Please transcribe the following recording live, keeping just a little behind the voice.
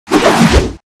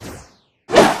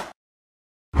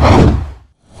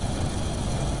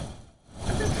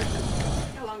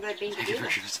they've been together.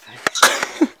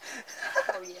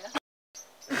 Oh yeah.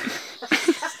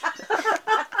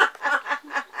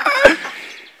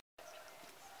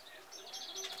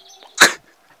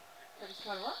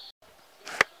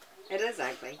 It is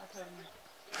ugly.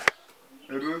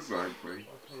 It is ugly.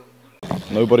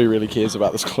 Nobody really cares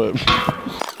about this clip.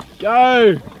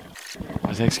 Go!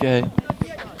 Isaac's gay.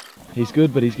 He's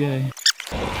good, but he's gay.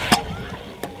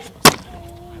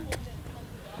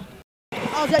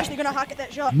 I was actually gonna hack at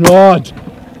that shot. Rod!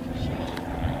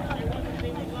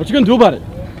 What you gonna do about it?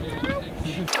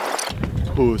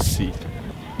 Pussy.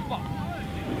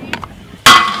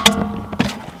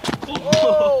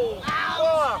 Oh!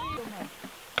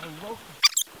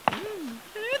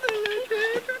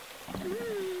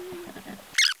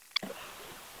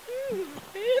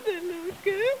 Hey there, little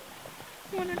girl.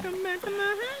 Wanna come back to my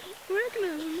house?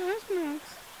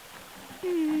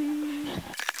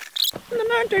 In the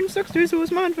 1960s, it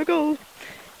was mine for gold.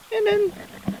 And then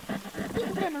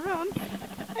it came around,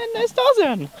 and there's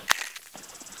Tarzan.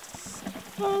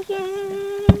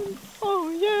 Tarzan, oh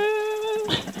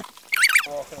yeah.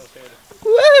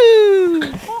 Woo!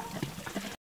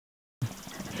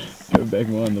 Go back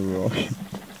on the rock.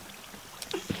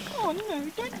 Oh no,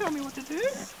 don't tell me what to do.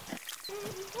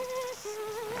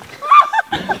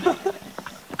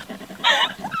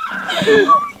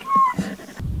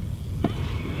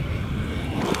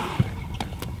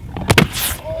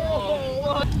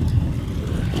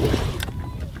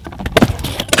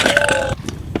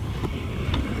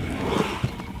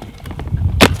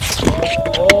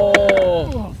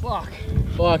 Oh, fuck.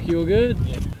 Fuck, you all good?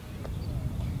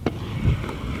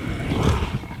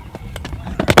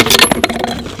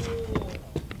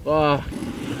 Fuck.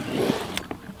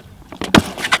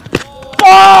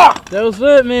 Fuck! That was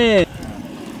it, man.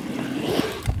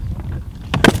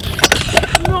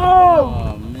 No!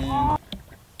 Oh, man.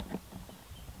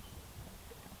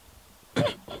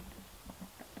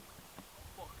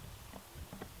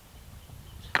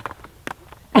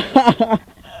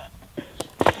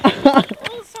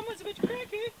 Oh, someone's a bit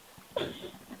cracky.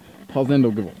 Tarzan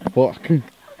don't give a fuck.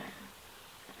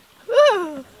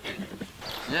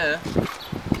 Yeah.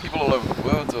 People all over the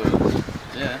world do it.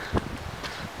 Yeah.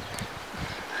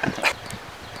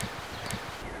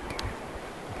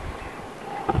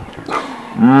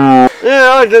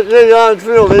 Yeah, I just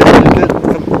feel this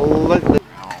completely.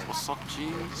 Oh, what's up,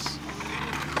 jeans?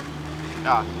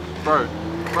 Ah, bro.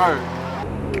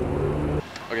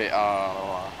 Okay,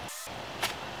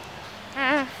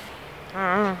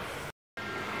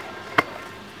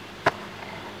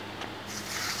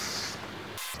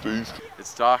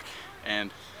 it's dark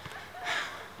and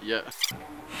yeah.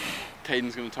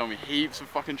 Kaidyn's gonna tell me heaps of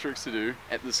fucking tricks to do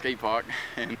at the skate park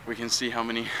and we can see how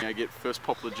many I get first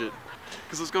pop legit.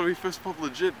 Because it's gotta be first pop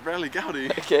legit, Bradley Gowdy.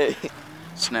 Okay.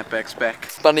 Snapback's back.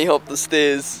 Bunny hop the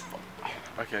stairs.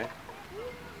 Okay.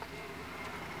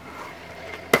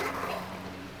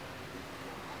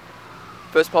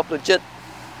 First pop legit.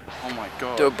 Oh my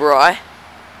god. Do a bri.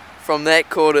 From that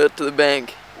corner to the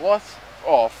bank. What?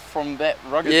 Oh, from that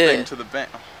rugged thing to the bank.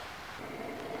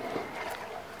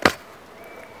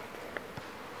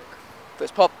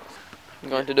 First pop. I'm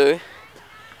going to do.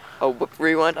 I'll whip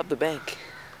rewind up the bank.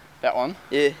 That one?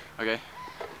 Yeah. Okay.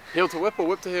 Heel to whip or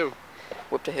whip to heel?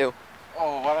 Whip to heel.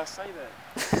 Oh, why'd I say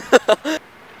that?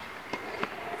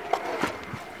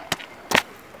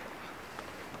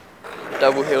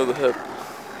 Double heel the hip.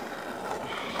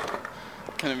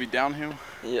 Can it be downhill?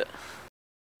 Yeah.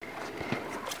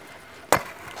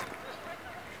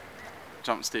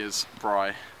 Jump stairs,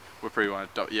 bri, whip rewind,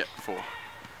 yeah, 4.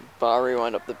 Bar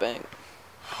rewind up the bank.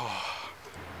 Oh,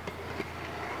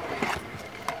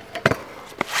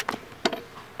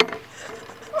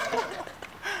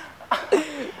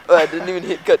 I didn't even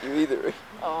hit cut you either.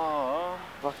 Oh.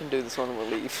 If I can do this one, we'll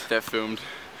leave. That filmed.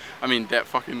 I mean, that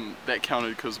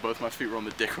counted because both my feet were on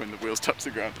the deck when the wheels touched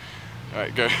the ground.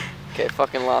 Alright, go. Okay,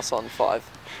 fucking last on 5.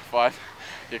 5?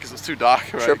 Yeah, because it's too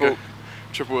dark. Right, Triple. go.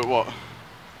 Triple at what?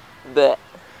 That.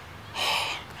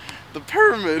 The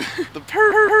pyramid! The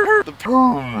pyramid!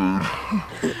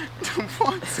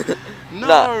 What? No!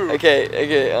 Nah, okay,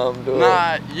 do it.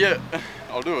 Nah, yeah.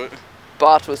 I'll do it.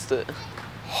 Bar twist it.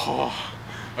 Oh,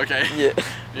 okay. Yeah.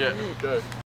 Yeah, go.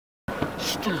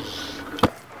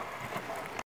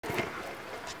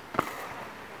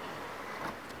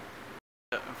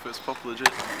 First pop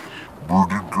legit.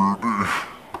 Fuck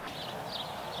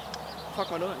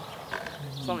am I doing?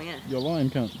 Something, yeah. You're lying,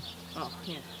 cunt. Oh,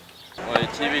 yeah. Wait,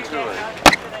 TV too.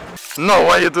 No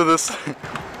way you do this.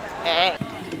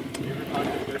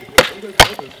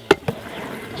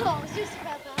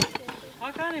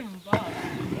 I can't even bar.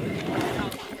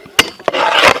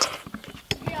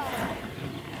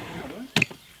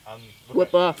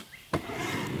 whipper.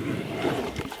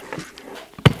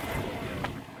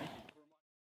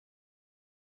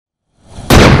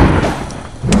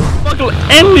 Fucking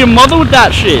end your mother with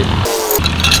that shit.